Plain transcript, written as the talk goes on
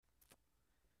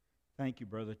Thank you,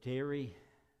 Brother Terry.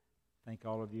 Thank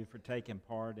all of you for taking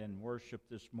part in worship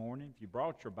this morning. If you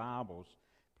brought your Bibles,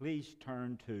 please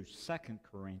turn to 2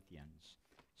 Corinthians.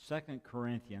 2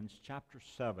 Corinthians chapter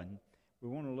 7. We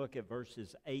want to look at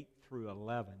verses 8 through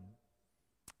 11.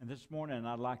 And this morning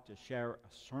I'd like to share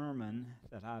a sermon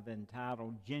that I've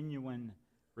entitled Genuine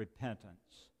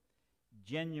Repentance.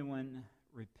 Genuine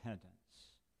Repentance.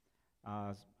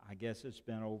 I guess it's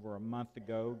been over a month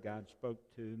ago, God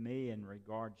spoke to me in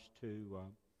regards to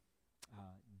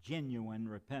genuine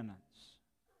repentance.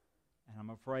 And I'm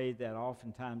afraid that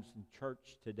oftentimes in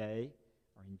church today,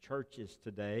 or in churches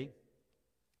today,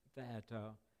 that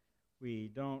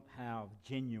we don't have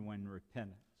genuine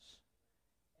repentance.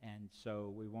 And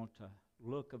so we want to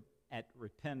look at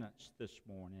repentance this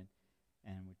morning,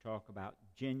 and we talk about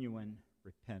genuine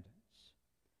repentance.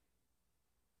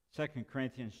 2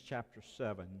 Corinthians chapter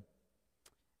 7,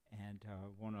 and I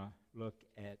want to look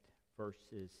at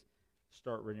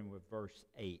start reading with verse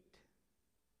 8.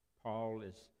 Paul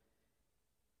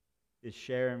is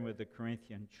sharing with the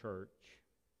Corinthian church,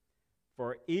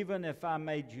 "For even if I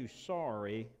made you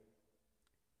sorry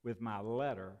with my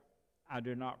letter, I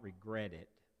do not regret it,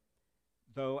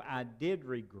 though I did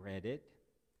regret it,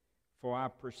 for I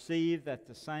perceive that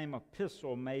the same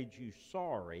epistle made you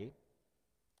sorry,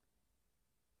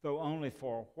 though only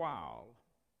for a while.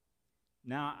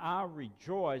 Now I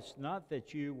rejoice not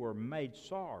that you were made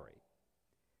sorry,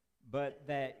 but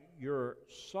that your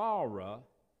sorrow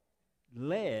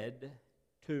led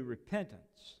to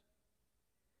repentance.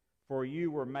 For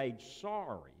you were made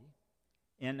sorry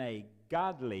in a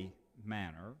godly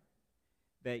manner,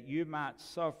 that you might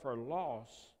suffer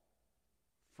loss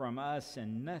from us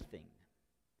in nothing.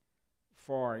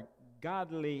 For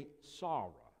godly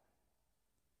sorrow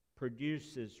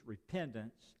produces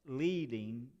repentance,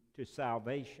 leading to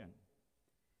salvation,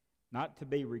 not to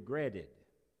be regretted.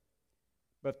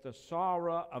 But the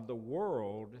sorrow of the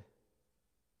world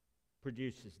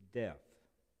produces death.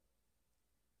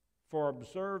 For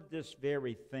observe this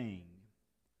very thing,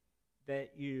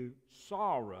 that you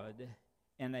sorrowed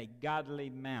in a godly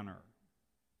manner.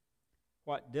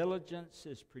 What diligence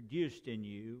is produced in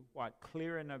you, what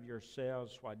clearing of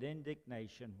yourselves, what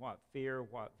indignation, what fear,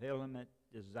 what vehement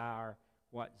desire,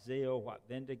 what zeal, what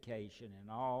vindication, in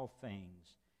all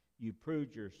things you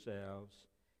proved yourselves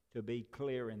to be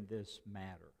clear in this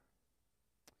matter."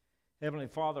 Heavenly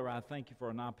Father, I thank you for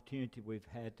an opportunity we've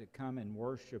had to come and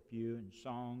worship you in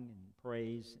song and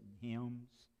praise and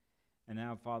hymns. And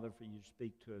now, Father, for you to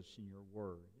speak to us in your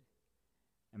word.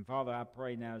 And Father, I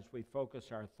pray now as we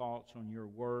focus our thoughts on your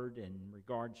word in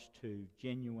regards to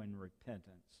genuine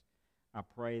repentance, I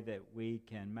pray that we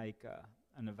can make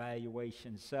an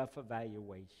evaluation,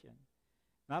 self-evaluation,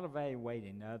 not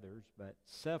evaluating others, but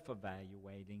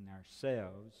self-evaluating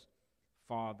ourselves,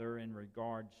 Father, in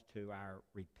regards to our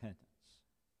repentance.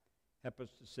 Help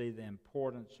us to see the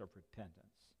importance of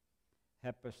repentance.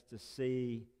 Help us to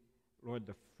see, Lord,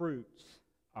 the fruits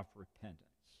of repentance.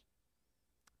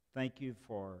 Thank you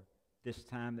for this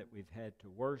time that we've had to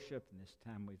worship and this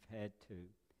time we've had to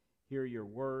hear your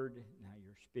word. Now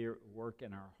your Spirit will work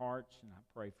in our hearts, and I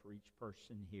pray for each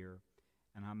person here.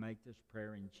 And I make this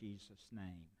prayer in Jesus'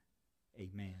 name.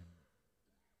 Amen.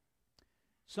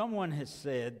 Someone has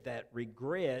said that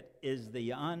regret is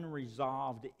the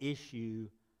unresolved issue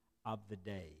of the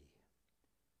day.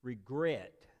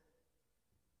 Regret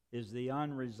is the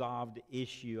unresolved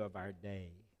issue of our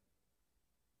day.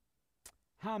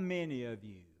 How many of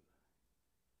you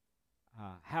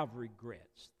have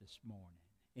regrets this morning?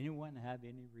 Anyone have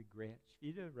any regrets? If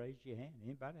you do, raise your hand.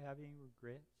 Anybody have any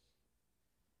regrets?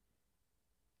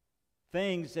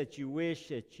 Things that you wish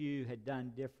that you had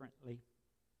done differently.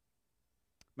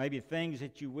 Maybe things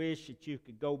that you wish that you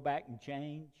could go back and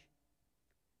change,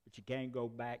 but you can't go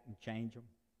back and change them.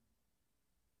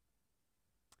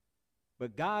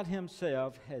 But God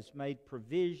himself has made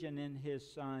provision in his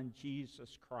Son,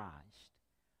 Jesus Christ,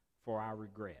 for our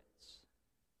regrets.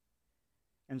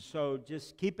 And so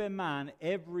just keep in mind,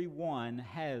 everyone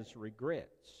has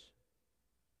regrets.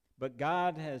 But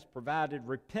God has provided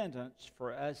repentance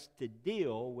for us to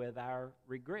deal with our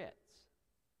regrets.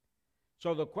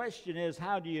 So the question is,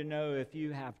 how do you know if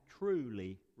you have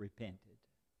truly repented?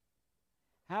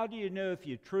 How do you know if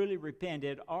you truly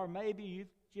repented, or maybe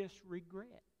you've just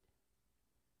regret?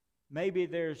 Maybe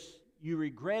you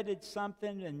regretted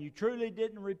something and you truly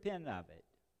didn't repent of it.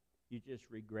 You just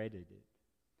regretted it.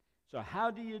 So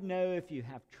how do you know if you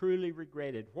have truly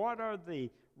regretted? What are the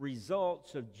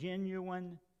results of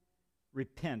genuine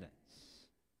repentance?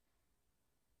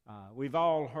 We've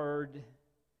all heard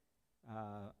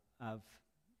of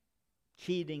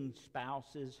cheating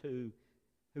spouses who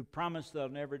who promise they'll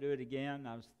never do it again.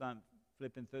 I was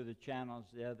flipping through the channels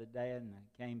the other day, and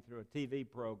I came through a TV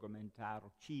program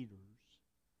entitled Cheaters.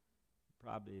 You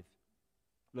probably have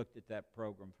looked at that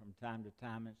program from time to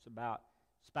time. It's about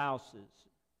spouses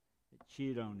that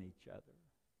cheat on each other.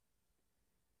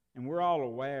 And we're all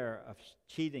aware of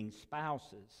cheating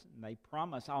spouses, and they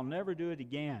promise, I'll never do it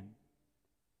again.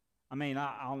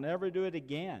 I'll never do it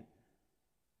again.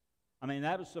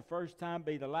 That was the first time,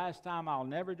 be the last time, I'll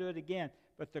never do it again.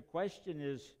 But the question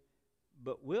is,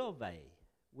 but will they?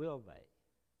 Will they?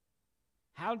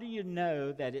 How do you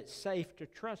know that it's safe to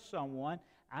trust someone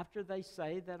after they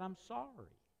say that I'm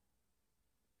sorry?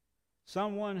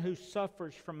 Someone who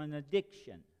suffers from an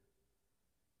addiction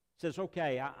says,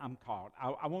 okay, I'm caught.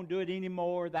 I won't do it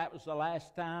anymore. That was the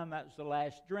last time. That was the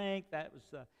last drink. That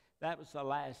was the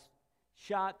last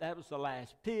shot. That was the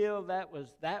last pill. That was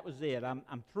it.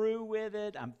 I'm through with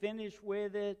it. I'm finished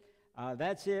with it.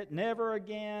 That's it. Never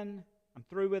again. I'm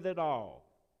through with it all.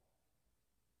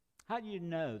 How do you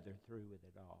know they're through with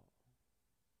it all?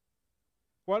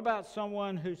 What about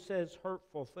someone who says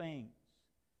hurtful things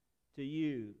to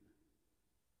you,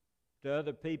 to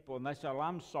other people, and they say, well,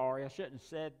 I'm sorry, I shouldn't have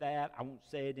said that. I won't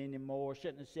say it anymore. I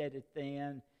shouldn't have said it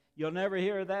then. You'll never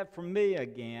hear that from me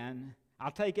again.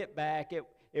 I'll take it back.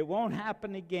 It won't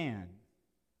happen again.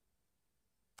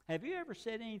 Have you ever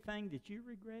said anything that you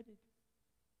regretted?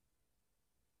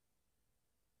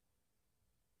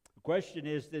 The question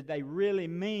is, did they really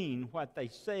mean what they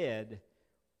said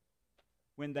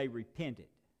when they repented?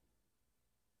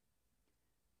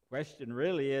 The question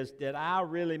really is, did I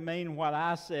really mean what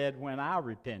I said when I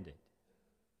repented?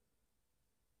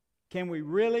 Can we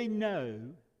really know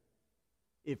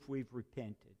if we've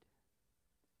repented?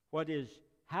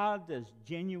 How does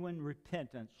genuine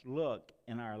repentance look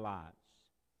in our lives?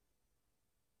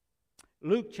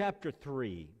 Luke chapter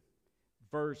 3,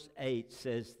 verse 8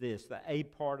 says this, the A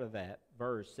part of that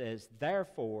verse says,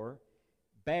 therefore,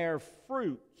 bear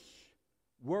fruits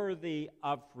worthy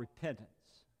of repentance.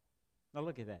 Now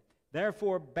look at that.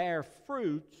 Therefore, bear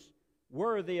fruits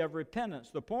worthy of repentance.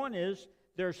 The point is,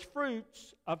 there's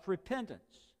fruits of repentance.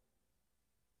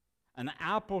 An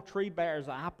apple tree bears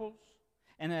apples,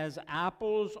 and as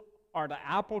apples are the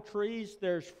apple trees,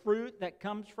 there's fruit that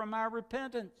comes from our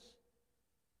repentance.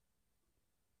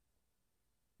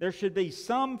 There should be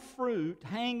some fruit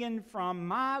hanging from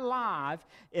my life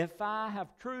if I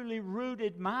have truly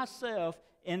rooted myself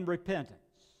in repentance.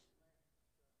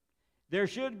 There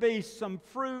should be some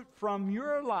fruit from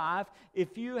your life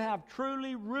if you have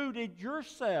truly rooted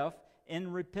yourself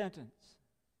in repentance.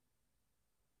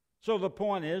 So the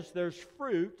point is, there's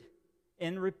fruit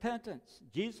in repentance.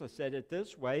 Jesus said it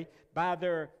this way, by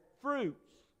their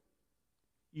fruits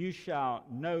you shall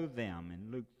know them,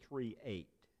 in Luke 3:8.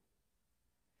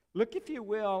 Look, if you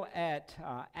will, at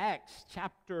Acts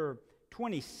chapter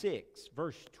 26,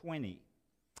 verse 20.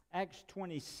 Acts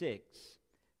 26,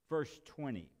 verse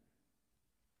 20.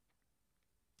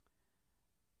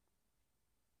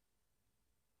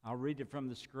 I'll read it from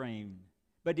the screen.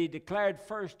 But he declared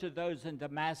first to those in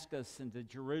Damascus and to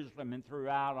Jerusalem and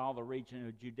throughout all the region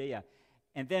of Judea,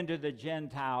 and then to the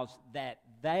Gentiles, that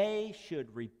they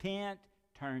should repent,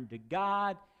 turn to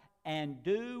God, and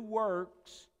do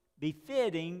works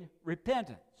befitting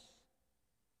repentance.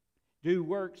 Do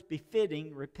works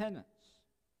befitting repentance.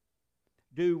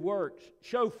 Do works,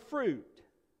 show fruit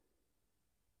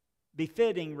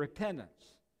befitting repentance.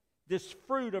 This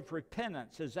fruit of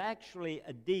repentance is actually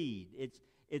a deed.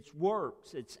 It's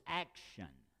works, it's action.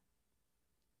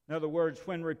 In other words,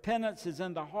 when repentance is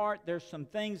in the heart, there's some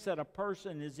things that a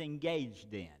person is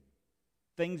engaged in,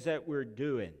 things that we're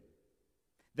doing.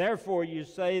 Therefore, you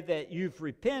say that you've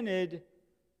repented,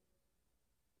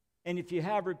 and if you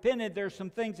have repented, there's some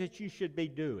things that you should be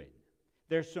doing.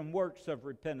 There's some works of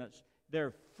repentance.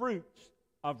 They're fruits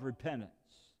of repentance.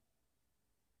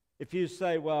 If you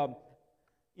say, well,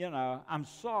 I'm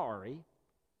sorry,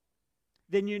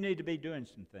 then you need to be doing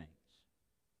some things.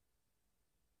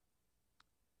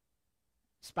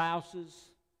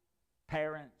 Spouses,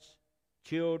 parents,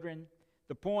 children.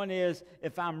 The point is,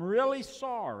 if I'm really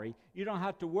sorry, you don't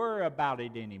have to worry about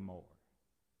it anymore.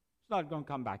 It's not going to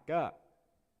come back up.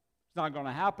 It's not going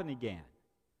to happen again.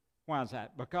 Why is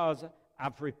that? Because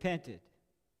I've repented.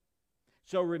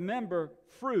 So remember,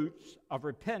 fruits of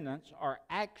repentance are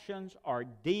actions or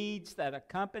deeds that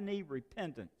accompany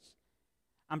repentance.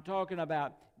 I'm talking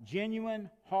about genuine,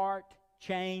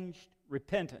 heart-changed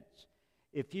repentance.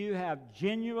 If you have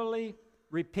genuinely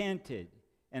repented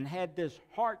and had this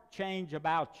heart change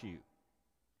about you,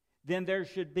 then there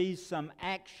should be some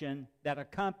action that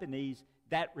accompanies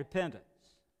that repentance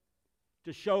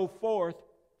to show forth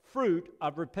fruit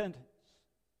of repentance.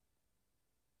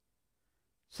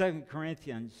 2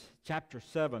 Corinthians chapter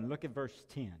 7, look at verse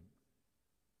 10.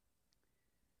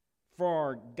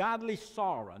 For godly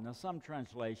sorrow, now some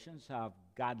translations have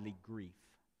godly grief.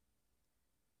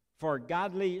 For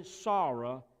godly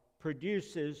sorrow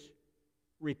produces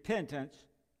repentance,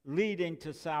 leading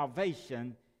to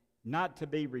salvation, not to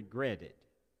be regretted.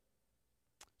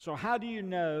 So how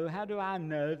do I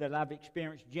know that I've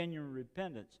experienced genuine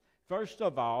repentance? First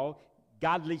of all,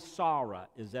 godly sorrow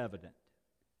is evident.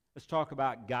 Let's talk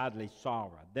about godly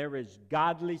sorrow. There is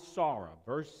godly sorrow.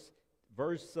 Verse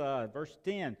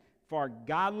 10, for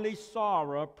godly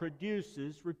sorrow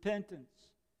produces repentance.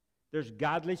 There's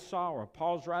godly sorrow.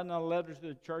 Paul's writing a letter to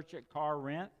the church at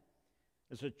Corinth.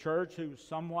 It's a church who's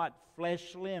somewhat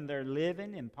fleshly in their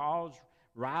living, and Paul's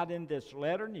writing this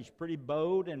letter, and he's pretty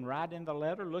bold in writing the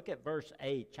letter. Look at verse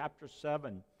 8, chapter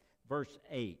 7, verse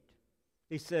 8.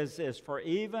 He says this, for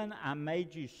even I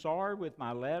made you sorry with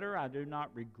my letter. I do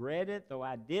not regret it, though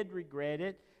I did regret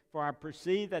it. For I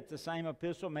perceive that the same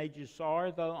epistle made you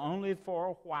sorry, though only for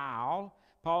a while.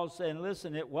 Paul's saying,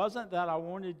 listen, it wasn't that I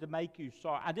wanted to make you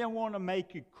sorry. I didn't want to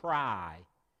make you cry.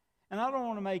 And I don't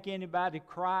want to make anybody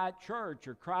cry at church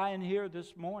or cry in here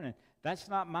this morning. That's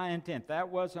not my intent. That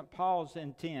wasn't Paul's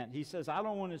intent. He says, I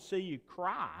don't want to see you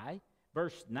cry.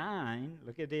 Verse 9,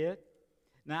 look at it.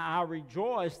 Now I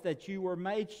rejoice that you were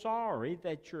made sorry,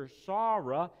 that your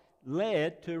sorrow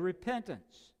led to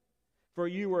repentance. For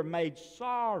you were made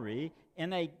sorry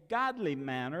in a godly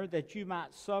manner, that you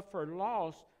might suffer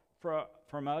loss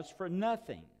from us for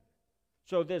nothing.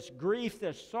 So this grief,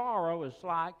 this sorrow is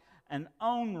like an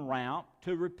on-ramp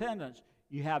to repentance.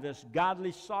 You have this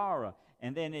godly sorrow,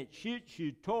 and then it shoots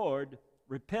you toward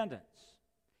repentance.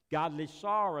 Godly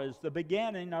sorrow is the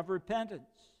beginning of repentance.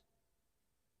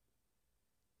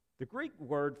 The Greek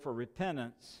word for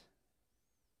repentance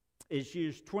is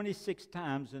used 26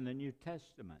 times in the New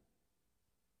Testament.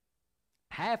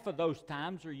 Half of those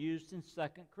times are used in 2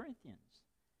 Corinthians.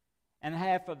 And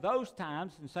half of those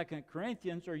times in 2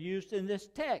 Corinthians are used in this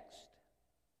text.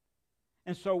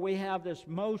 And so we have this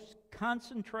most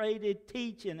concentrated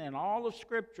teaching in all of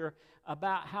Scripture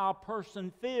about how a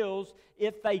person feels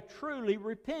if they truly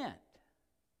repent.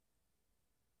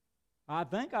 I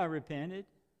think I repented.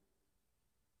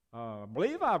 I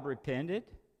believe I've repented.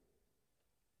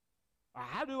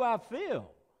 How do I feel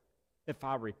if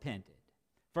I repented?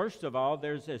 First of all,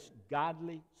 there's this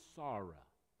godly sorrow.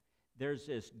 There's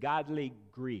this godly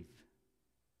grief.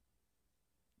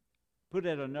 Put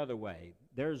it another way,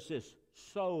 there's this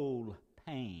soul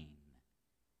pain.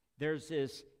 There's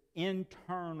this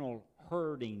internal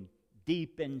hurting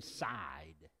deep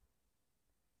inside.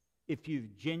 If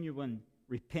you've genuinely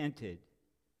repented,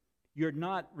 you're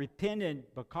not repentant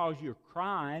because you're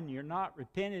crying. You're not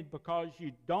repentant because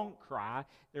you don't cry.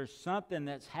 There's something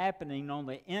that's happening on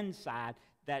the inside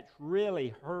that's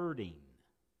really hurting.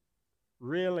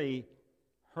 Really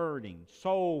hurting.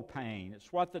 Soul pain.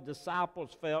 It's what the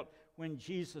disciples felt when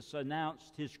Jesus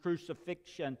announced his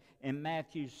crucifixion in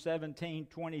Matthew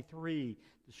 17:23.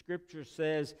 The Scripture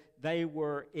says they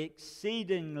were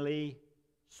exceedingly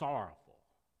sorrowful.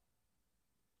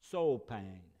 Soul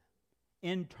pain.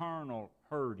 Internal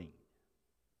hurting.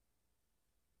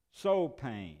 Soul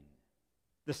pain.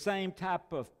 The same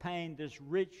type of pain this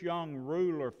rich young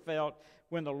ruler felt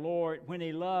when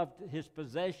he loved his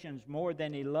possessions more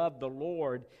than he loved the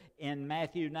Lord in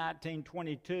Matthew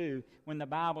 19:22, when the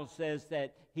Bible says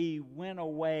that he went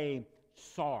away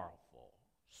sorrowful,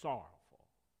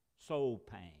 soul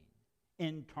pain,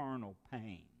 internal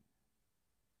pain,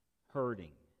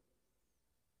 hurting.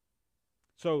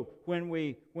 So when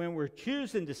we're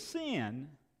choosing to sin,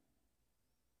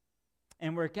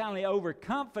 and we're kind of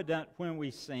overconfident when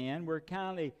we sin, we're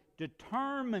kind of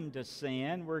determined to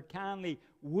sin, we're kind of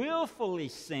willfully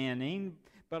sinning,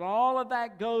 but all of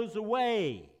that goes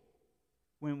away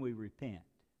when we repent.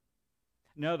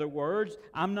 In other words,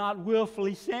 I'm not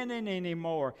willfully sinning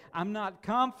anymore. I'm not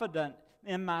confident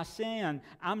in my sin.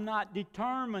 I'm not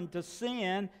determined to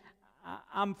sin.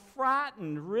 I'm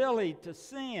frightened, really, to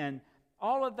sin.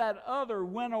 All of that other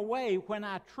went away when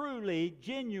I truly,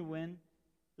 genuinely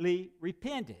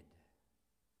repented.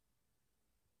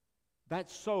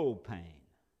 That's soul pain.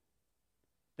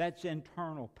 That's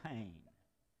internal pain.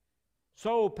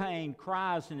 Soul pain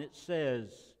cries and it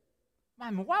says,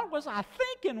 "Man, what was I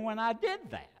thinking when I did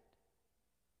that?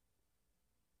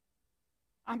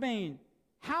 I mean,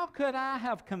 how could I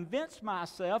have convinced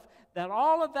myself that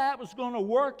all of that was going to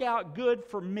work out good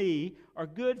for me or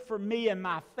good for me and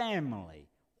my family?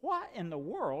 What in the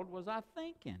world was I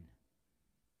thinking?"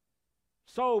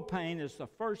 Soul pain is the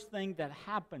first thing that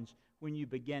happens when you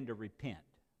begin to repent.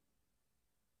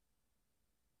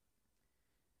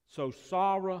 So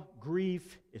sorrow,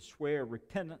 grief is where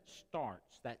repentance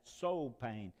starts, that soul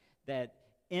pain, that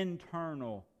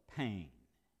internal pain.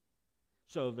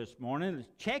 So this morning,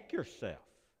 check yourself.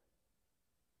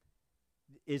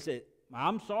 Is it,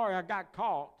 I'm sorry I got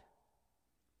caught.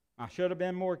 I should have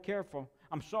been more careful.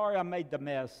 I'm sorry I made the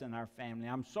mess in our family.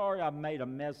 I'm sorry I made a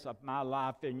mess of my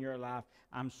life in your life.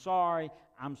 I'm sorry,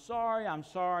 I'm sorry, I'm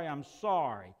sorry, I'm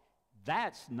sorry.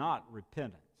 That's not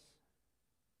repentance.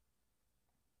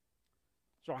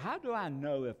 So how do I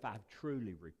know if I've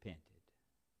truly repented?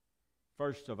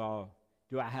 First of all,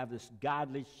 do I have this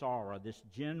godly sorrow, this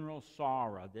general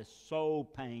sorrow, this soul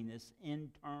pain, this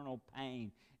internal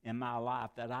pain in my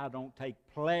life that I don't take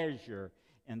pleasure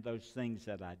in those things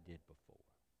that I did before?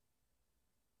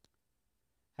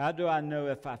 How do I know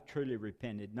if I've truly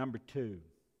repented? Number two,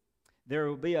 there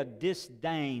will be a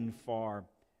disdain for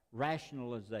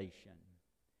rationalization.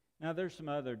 Now, there's some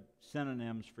other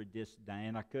synonyms for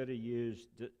disdain. I could have used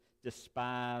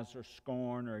despise or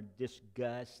scorn or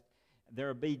disgust. There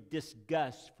will be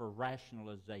disgust for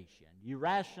rationalization. You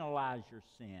rationalize your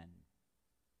sin.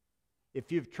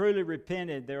 If you've truly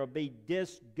repented, there will be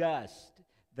disgust.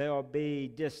 There will be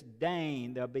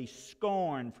disdain. There will be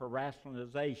scorn for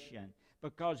rationalization.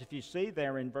 Because if you see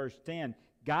there in verse 10,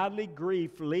 godly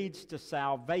grief leads to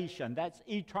salvation. That's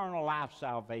eternal life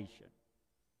salvation.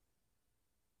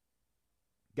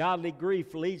 Godly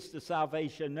grief leads to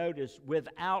salvation, notice,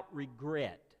 without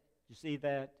regret. You see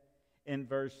that in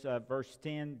verse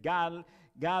 10?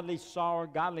 Godly sorrow,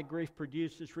 godly grief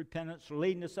produces repentance,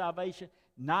 leading to salvation,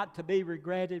 not to be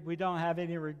regretted. We don't have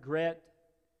any regret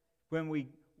when we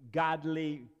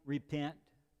godly repent.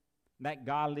 That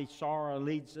godly sorrow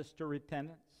leads us to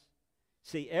repentance.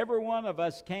 See, every one of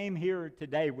us came here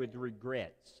today with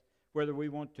regrets, whether we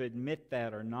want to admit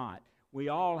that or not. We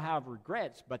all have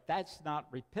regrets, but that's not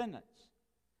repentance.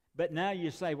 But now you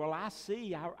say, well, I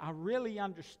see, I really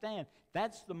understand.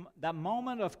 That's the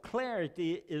moment of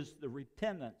clarity is the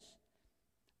repentance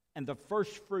and the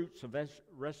first fruits of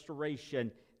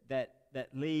restoration that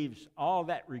leaves all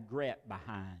that regret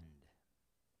behind.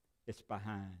 It's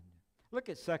behind. Look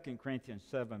at 2 Corinthians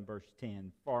 7, verse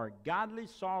 10. For godly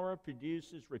sorrow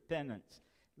produces repentance,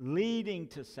 leading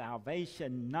to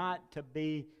salvation not to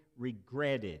be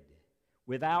regretted,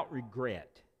 without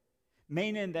regret.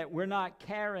 Meaning that we're not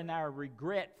carrying our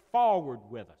regret forward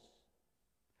with us.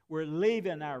 We're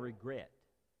leaving our regret,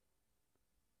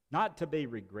 not to be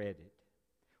regretted.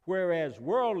 Whereas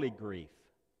worldly grief,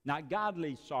 not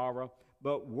godly sorrow,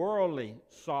 but worldly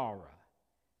sorrow,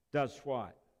 does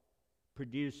what?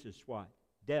 Produces what?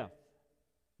 Death.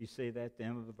 You see that at the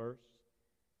end of the verse?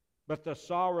 But the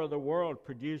sorrow of the world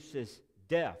produces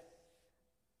death.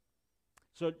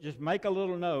 So just make a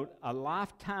little note, a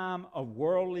lifetime of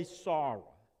worldly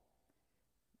sorrow,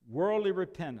 worldly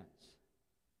repentance,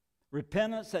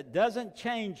 repentance that doesn't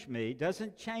change me,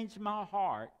 doesn't change my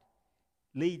heart,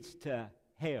 leads to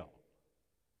hell.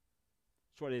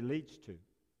 That's what it leads to.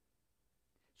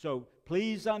 So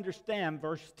please understand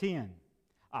verse 10.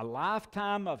 A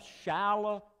lifetime of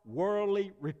shallow,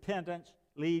 worldly repentance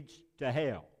leads to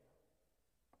hell.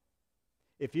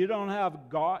 If you don't have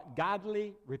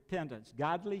godly repentance,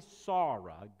 godly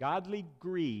sorrow, godly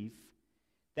grief,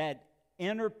 that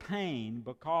inner pain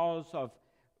because of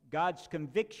God's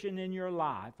conviction in your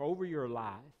life, over your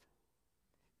life,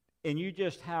 and you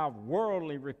just have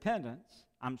worldly repentance,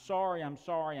 I'm sorry, I'm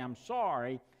sorry, I'm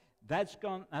sorry, that's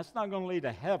not going to lead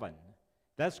to heaven.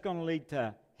 That's going to lead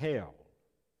to hell.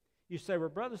 You say, well,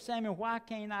 Brother Samuel, why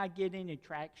can't I get any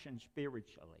traction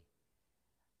spiritually?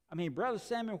 I mean, Brother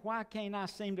Samuel, why can't I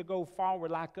seem to go forward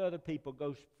like other people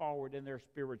go forward in their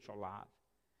spiritual life?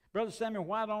 Brother Samuel,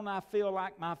 why don't I feel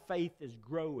like my faith is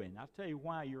growing? I'll tell you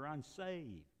why, you're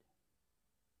unsaved.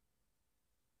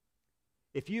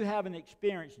 If you haven't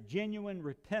experienced genuine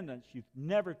repentance, you've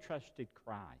never trusted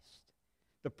Christ.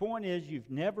 The point is,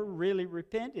 you've never really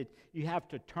repented. You have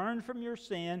to turn from your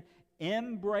sin,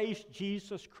 embrace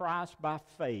Jesus Christ by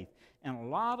faith. And a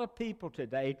lot of people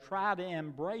today try to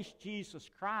embrace Jesus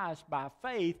Christ by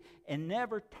faith and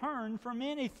never turn from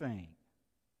anything.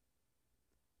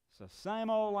 It's the same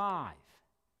old life,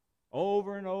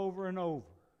 over and over and over.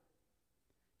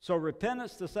 So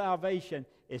repentance to salvation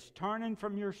is turning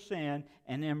from your sin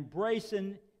and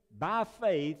embracing by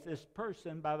faith this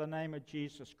person by the name of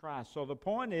Jesus Christ. So the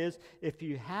point is, if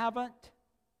you haven't,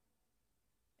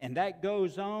 and that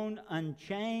goes on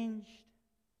unchanged,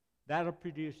 that'll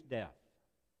produce death.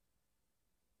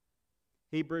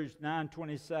 Hebrews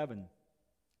 9:27,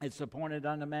 it's appointed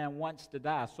unto man once to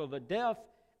die. So the death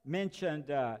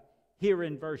mentioned here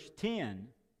in verse 10,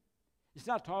 it's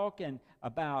not talking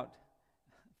about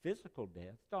physical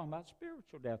death. It's talking about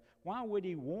spiritual death. Why would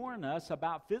he warn us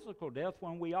about physical death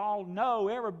when we all know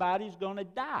everybody's going to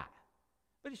die?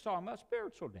 But he's talking about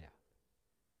spiritual death.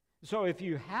 So if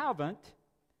you haven't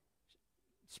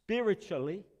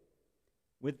spiritually,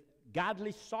 with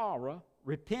godly sorrow,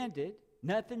 repented,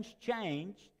 nothing's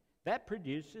changed, that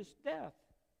produces death.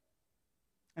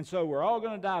 And so we're all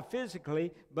going to die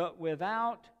physically, but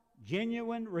without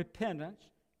genuine repentance,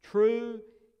 true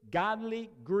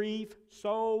godly grief,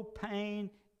 soul pain,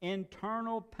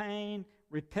 internal pain,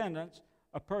 repentance,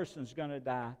 a person's going to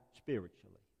die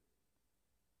spiritually.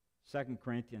 2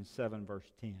 Corinthians 7,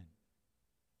 verse 10.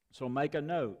 So make a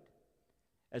note.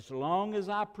 As long as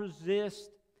I persist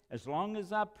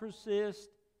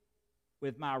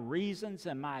with my reasons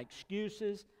and my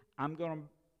excuses, I'm going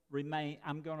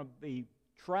to be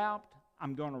trapped,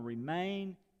 I'm going to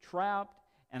remain trapped,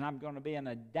 and I'm going to be in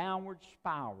a downward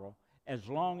spiral as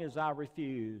long as I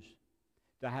refuse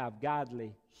to have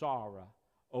godly sorrow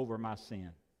over my sin.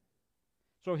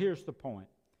 So here's the point.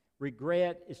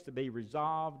 Regret is to be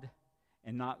resolved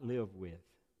and not lived with.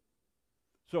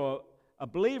 So a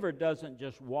believer doesn't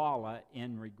just wallow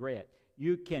in regret.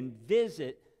 You can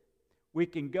visit, we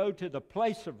can go to the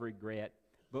place of regret,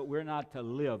 but we're not to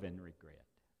live in regret.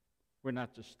 We're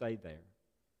not to stay there.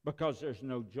 Because there's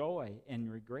no joy in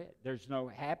regret. There's no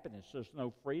happiness. There's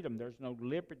no freedom. There's no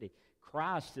liberty.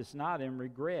 Christ is not in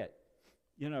regret.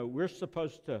 You know, we're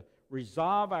supposed to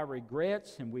resolve our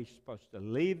regrets, and we're supposed to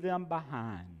leave them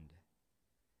behind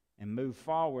and move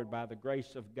forward by the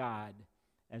grace of God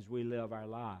as we live our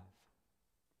life.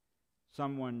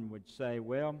 Someone would say,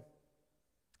 well,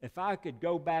 if I could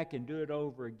go back and do it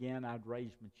over again, I'd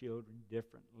raise my children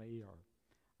differently.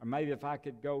 Or maybe if I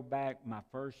could go back my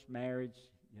first marriage,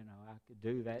 you know, I could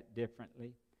do that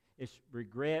differently. It's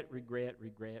regret, regret,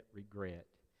 regret, regret.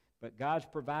 But God's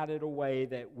provided a way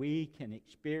that we can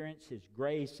experience His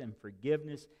grace and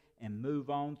forgiveness and move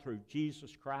on through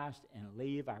Jesus Christ and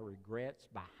leave our regrets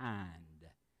behind.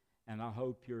 And I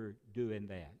hope you're doing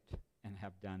that and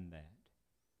have done that.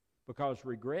 Because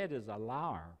regret is a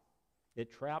liar. It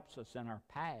traps us in our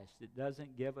past. It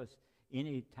doesn't give us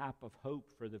any type of hope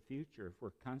for the future if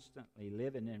we're constantly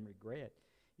living in regret.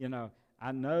 You know,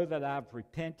 I know that I've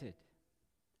repented.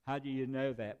 How do you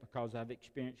know that? Because I've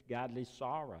experienced godly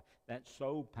sorrow, that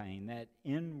soul pain, that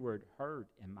inward hurt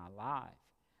in my life.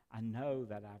 I know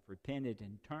that I've repented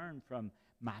and turned from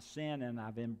my sin, and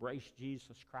I've embraced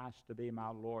Jesus Christ to be my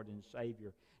Lord and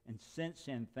Savior. And since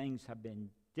then, things have been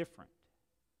different.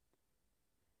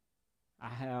 I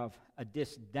have a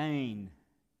disdain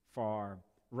for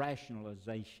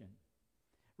rationalization.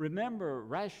 Remember,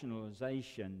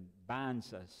 rationalization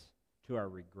binds us to our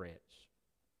regrets.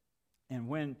 And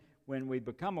when we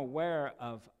become aware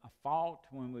of a fault,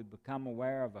 when we become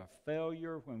aware of a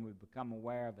failure, when we become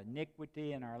aware of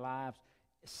iniquity in our lives,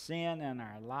 sin in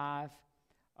our life,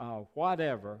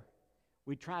 whatever,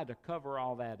 we try to cover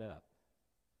all that up.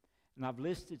 And I've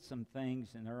listed some things,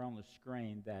 and they're on the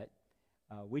screen, that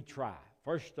we try.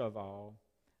 First of all,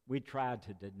 we try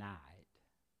to deny it.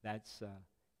 That's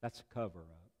a cover-up.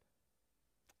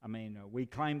 I mean, we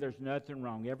claim there's nothing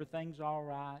wrong. Everything's all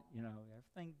right. You know,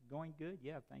 everything's going good.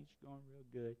 Yeah, things are going real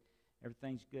good.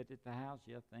 Everything's good at the house.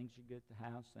 Yeah, things are good at the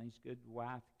house. Things good with the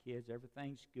wife, the kids.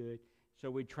 Everything's good. So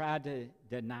we try to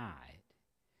deny it.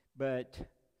 But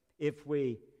if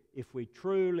we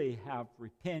truly have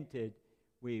repented,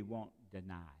 we won't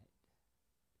deny it.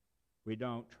 We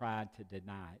don't try to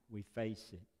deny it. We face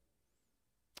it.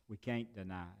 We can't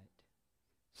deny it.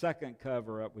 Second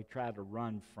cover-up, we try to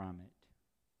run from it.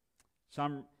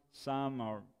 Some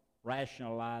are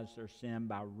rationalize their sin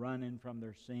by running from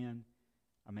their sin.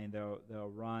 I mean, they'll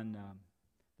run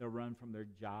from their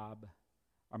job,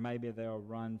 or maybe they'll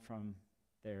run from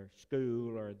their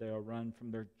school, or they'll run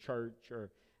from their church, or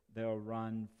they'll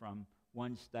run from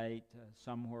one state to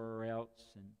somewhere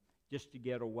else, and just to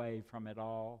get away from it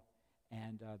all.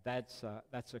 And that's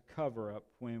a cover-up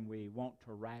when we want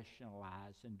to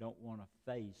rationalize and don't want to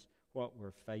face what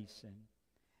we're facing.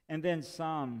 And then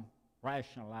some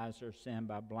rationalize their sin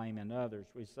by blaming others.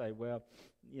 We say, well,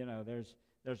 you know,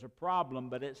 there's a problem,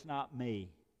 but it's not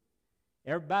me.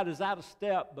 Everybody's out of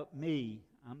step but me.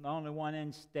 I'm the only one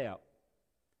in step.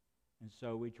 And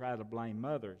so we try to blame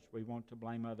others. We want to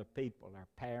blame other people, our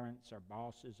parents, our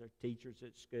bosses, our teachers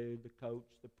at school, the coach,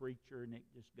 the preacher, and it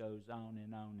just goes on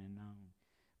and on and on.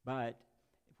 But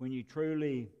when you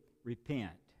truly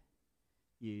repent,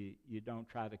 you don't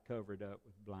try to cover it up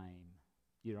with blame.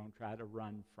 You don't try to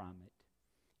run from it.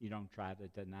 You don't try to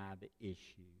deny the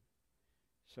issue.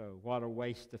 So what a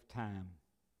waste of time.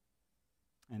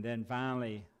 And then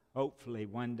finally, hopefully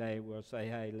one day we'll say,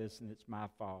 hey, listen, it's my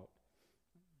fault.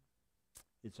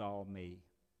 It's all me.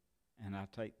 And I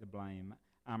take the blame.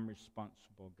 I'm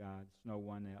responsible, God. It's no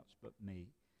one else but me.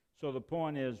 So the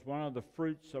point is, one of the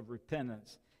fruits of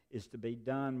repentance is to be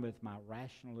done with my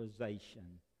rationalization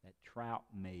that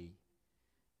trapped me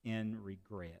in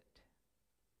regret.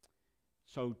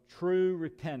 So true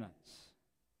repentance.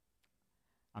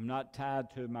 I'm not tied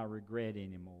to my regret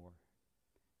anymore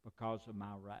because of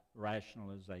my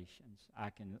rationalizations.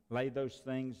 I can lay those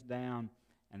things down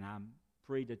and I'm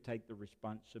free to take the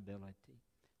responsibility.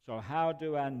 So how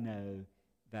do I know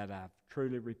that I've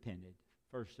truly repented?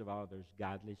 First of all, there's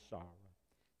godly sorrow.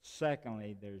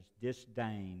 Secondly, there's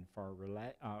disdain for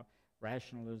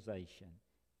rationalization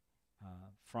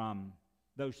from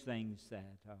those things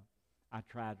that I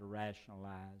try to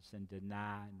rationalize and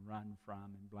deny and run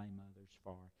from and blame others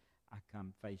for. I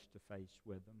come face to face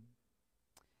with them.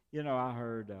 You know, I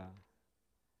heard a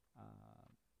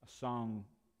song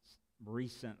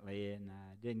recently, and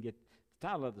I didn't get the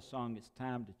title of the song. It's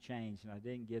Time to Change, and I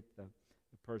didn't get the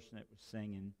person that was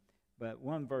singing. But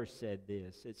one verse said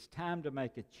this: it's time to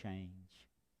make a change,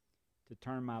 to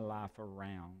turn my life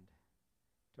around,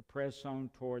 to press on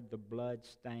toward the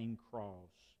blood-stained cross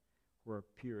where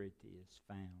purity is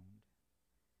found.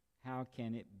 How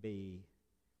can it be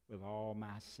with all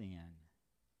my sin,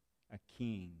 a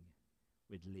king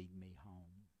would lead me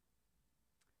home?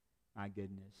 My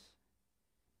goodness.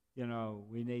 You know,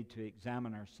 we need to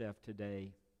examine ourselves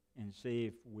today and see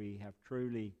if we have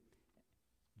truly,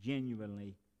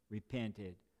 genuinely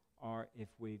repented, or if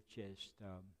we've just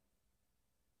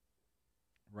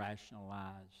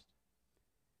rationalized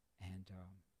and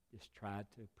just tried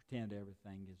to pretend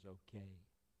everything is okay.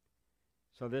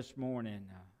 So this morning,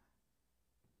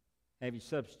 have you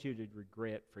substituted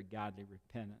regret for godly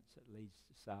repentance that leads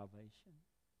to salvation?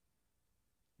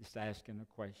 Just asking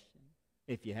a question.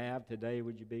 If you have today,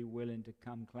 would you be willing to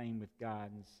come clean with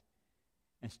God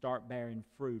and start bearing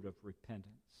fruit of repentance?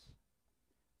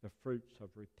 The fruits of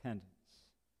repentance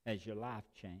as your life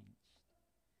changed.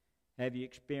 Have you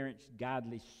experienced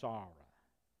godly sorrow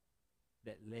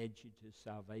that led you to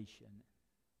salvation?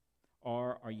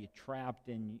 Or are you trapped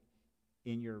in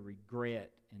your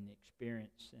regret and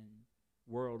experiencing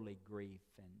worldly grief,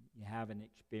 and you haven't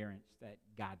experienced that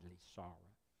godly sorrow?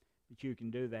 But you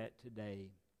can do that today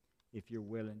if you're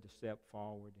willing to step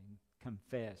forward and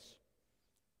confess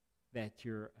that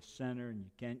you're a sinner and you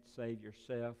can't save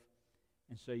yourself.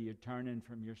 And so you're turning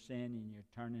from your sin and you're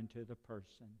turning to the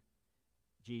person,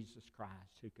 Jesus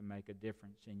Christ, who can make a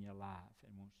difference in your life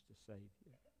and wants to save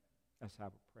you. Let's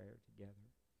have a prayer together.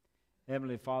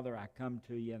 Heavenly Father, I come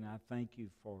to you and I thank you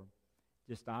for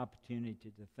just the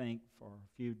opportunity to think for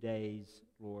a few days,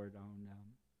 Lord, on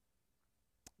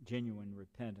genuine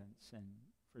repentance and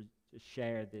to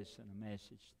share this in a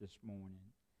message this morning.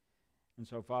 And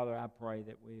so, Father, I pray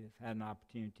that we've had an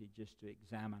opportunity just to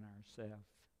examine ourselves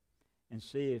and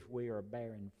see if we are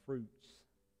bearing fruits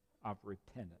of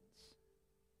repentance.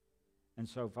 And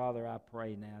so, Father, I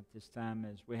pray now at this time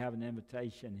as we have an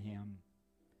invitation hymn,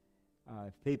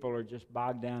 if people are just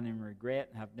bogged down in regret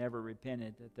and have never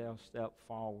repented, that they'll step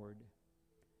forward.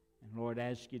 And, Lord,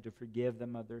 ask you to forgive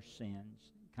them of their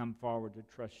sins. Come forward to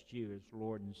trust you as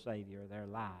Lord and Savior of their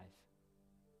life.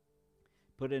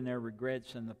 Put in their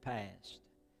regrets in the past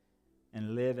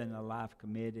and live in a life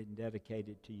committed and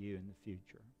dedicated to you in the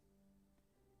future.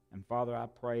 And Father, I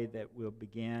pray that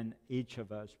each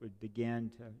of us would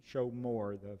begin to show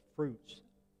more the fruits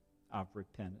of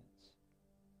repentance.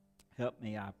 Help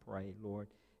me, I pray, Lord,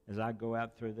 as I go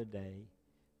out through the day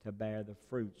to bear the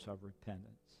fruits of repentance.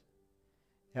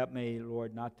 Help me,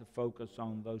 Lord, not to focus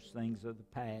on those things of the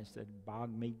past that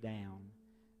bogged me down,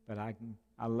 but I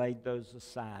laid those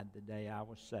aside the day I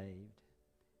was saved,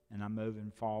 and I'm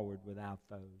moving forward without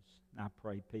those. And I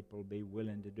pray people will be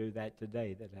willing to do that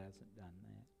today that hasn't done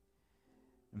that.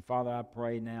 And Father, I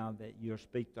pray now that you'll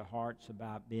speak to hearts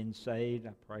about being saved.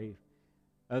 I pray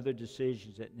other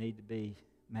decisions that need to be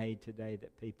made today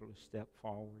that people will step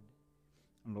forward.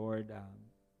 And Lord,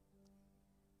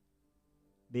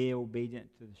 be obedient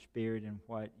to the Spirit in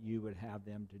what you would have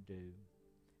them to do.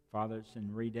 Father, it's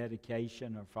in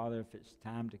rededication, or Father, if it's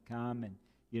time to come and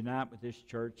unite with this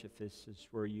church, if this is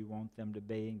where you want them to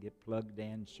be and get plugged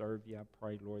in, serve you, I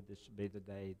pray, Lord, this will be the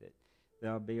day that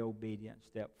they'll be obedient,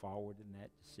 step forward in that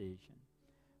decision.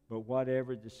 But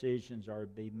whatever decisions are to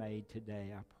be made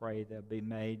today, I pray they'll be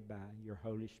made by your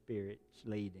Holy Spirit's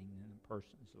leading in a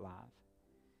person's life.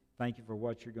 Thank you for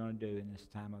what you're going to do in this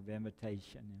time of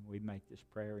invitation, and we make this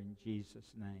prayer in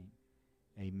Jesus' name.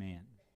 Amen.